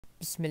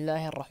بسم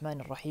الله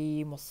الرحمن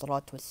الرحيم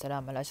والصلاة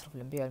والسلام على أشرف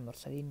الأنبياء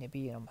والمرسلين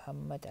نبينا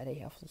محمد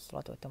عليه أفضل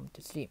الصلاة وأتم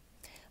التسليم.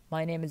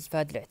 My name is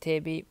fahad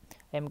Al-Otaibi.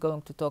 I am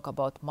going to talk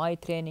about my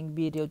training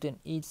period in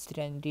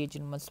Eastern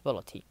Region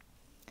Municipality.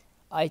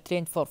 I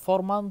trained for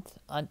 4 months,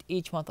 and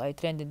each month I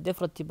trained in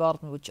different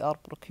departments, which are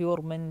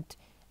procurement,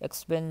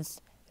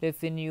 expense,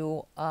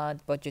 revenue,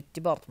 and budget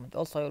department.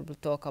 Also, I will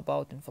talk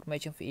about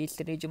information for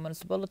Eastern Region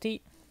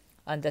Municipality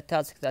and the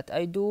tasks that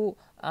I do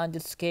and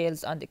the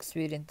skills and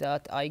experience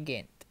that I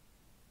gained.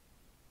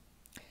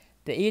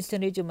 The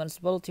Eastern Region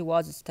Municipality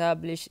was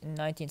established in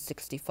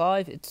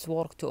 1965. Its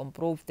work to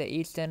improve the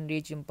Eastern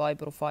Region by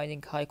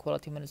providing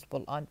high-quality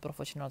municipal and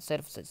professional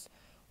services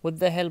with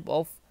the help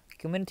of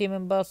community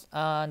members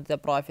and the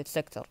private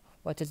sector.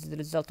 What is the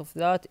result of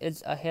that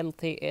is a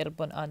healthy,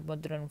 urban and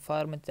modern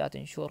environment that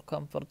ensure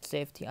comfort,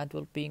 safety and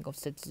well-being of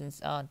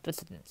citizens and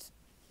residents.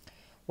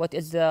 What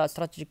is the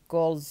strategic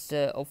goals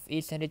of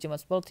Eastern Region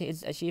Municipality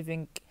is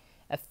achieving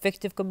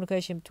effective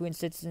communication between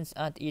citizens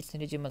and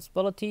Eastern Region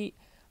Municipality,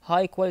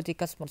 high quality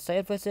customer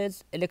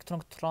services,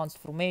 electronic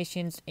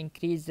transformations,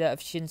 increase the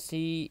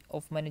efficiency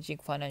of managing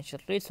financial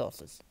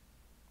resources.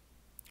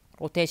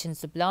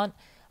 Rotations plan,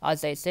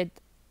 as I said,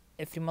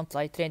 every month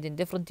I trained in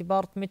different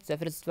departments. The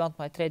first month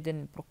I trained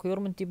in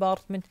procurement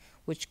department,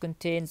 which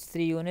contains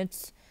 3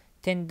 units: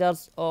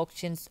 tenders,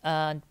 auctions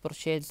and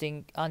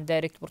purchasing and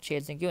direct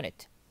purchasing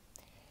unit.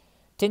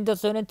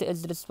 Tenders unit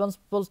is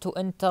responsible to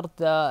enter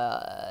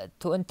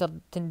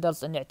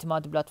tenders in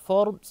اعتماد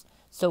platforms,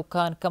 so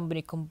can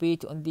company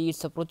compete on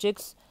these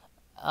projects,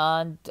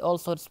 and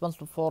also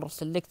responsible for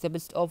select the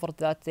best offer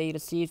that they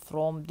receive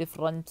from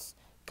different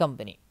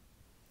company.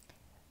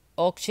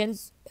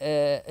 Auctions,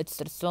 it's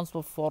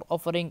responsible for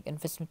offering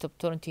investment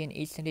opportunity in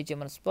Eastern Region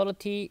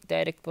Municipality.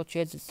 Direct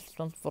purchase is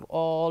responsible for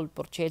all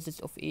purchases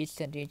of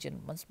Eastern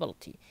Region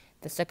Municipality.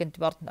 The second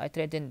department I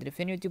trained in the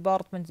revenue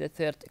department, the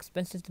third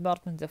expenses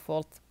department, the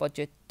fourth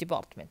budget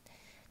department.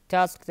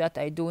 Tasks that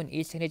I do in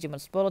Eastern Region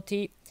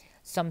Municipality: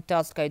 some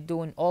tasks I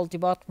do in all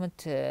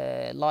departments,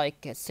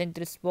 like send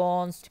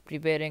response,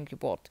 preparing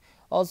report.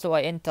 Also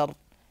I enter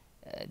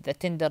the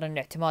tender and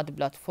اعتماد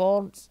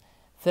platforms.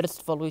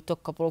 First of all, we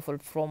took approval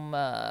from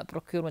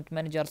procurement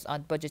managers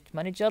and budget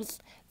managers.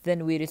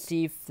 Then we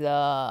receive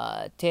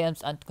the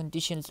terms and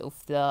conditions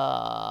of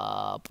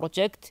the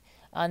project,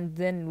 and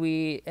then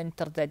we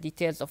enter the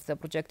details of the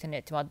project in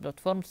اعتماد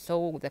platform,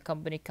 so the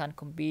company can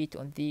compete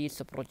on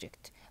this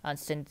project and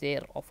send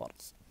their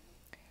offers.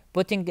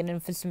 Putting an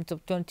investment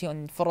opportunity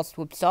on Forest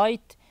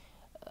website,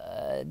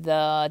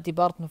 the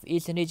Department of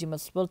Eastern Region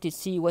Municipality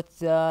see what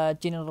the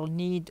general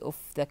need of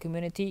the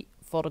community.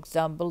 For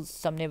example,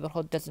 some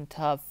neighborhood doesn't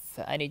have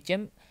any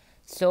gym,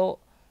 so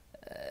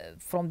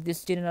from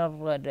this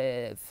general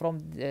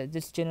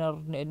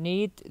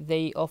need,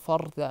 they offer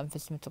the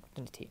investment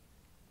opportunity.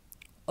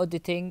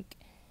 Auditing,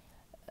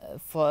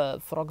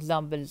 for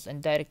example, in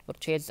direct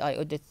purchase, I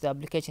audit the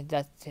application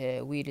that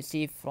we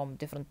receive from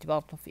different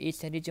departments of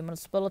Eastern Region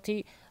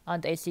Municipality,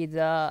 and I see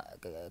the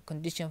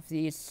condition of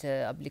these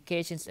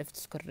applications, if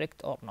it's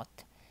correct or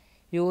not.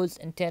 Use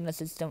internal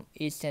system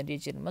Eastern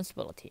Region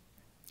Municipality.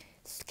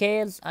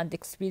 Skills and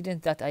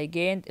experience that I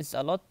gained is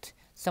a lot.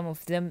 Some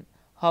of them: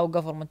 how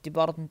government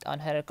department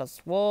and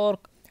hierarchies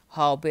work,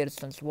 how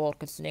persons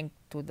work is linked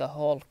to the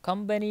whole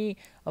company,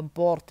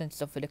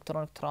 importance of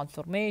electronic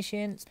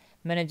transformations,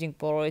 managing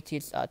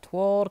priorities at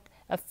work,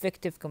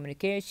 effective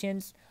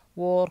communications,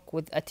 work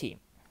with a team.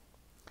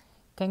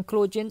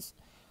 Conclusions: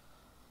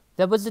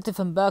 the positive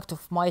impact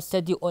of my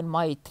study on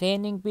my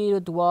training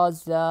period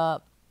was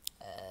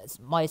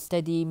my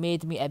study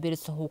made me a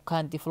person who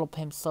can develop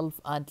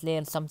himself and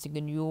learn something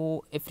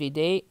new every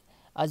day.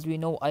 As we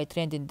know, I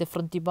trained in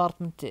different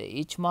departments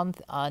each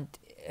month, and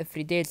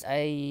every day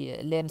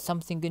I learn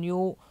something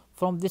new.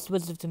 From this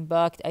positive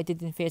impact, I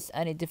didn't face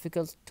any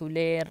difficulty to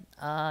learn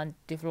and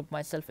develop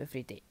myself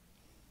every day.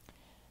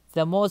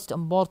 The most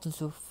important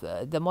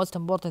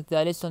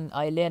lesson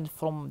I learned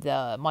from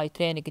my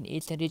training in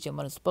Eastern Region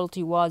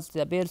Municipality was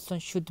the person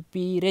should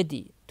be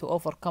ready to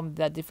overcome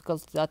the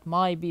difficulties that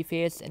might be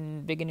faced in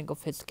the beginning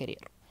of his career.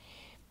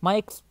 My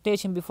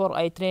expectation before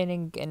I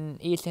training in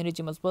Eastern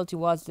Region Municipality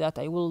was that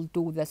I will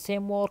do the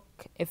same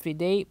work every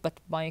day,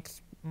 but my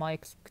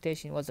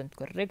expectation wasn't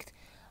correct.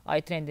 I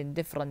trained in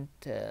different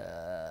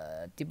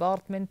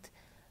department.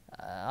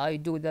 I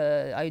do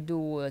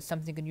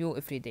something new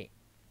every day.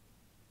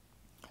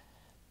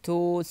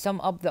 To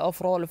sum up, the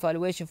overall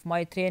evaluation of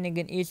my training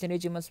in Eastern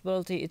Region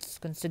Municipality, it's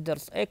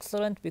considered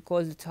excellent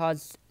because it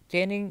has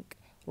training,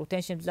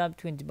 rotation plan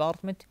between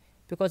departments.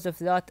 Because of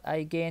that,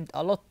 I gained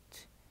a lot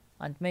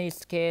and many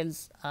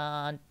skills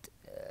and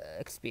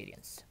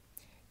experience.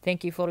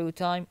 Thank you for your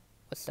time.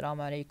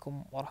 Wassalamu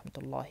alaikum wa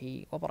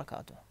rahmatullahi wa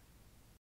barakatuh.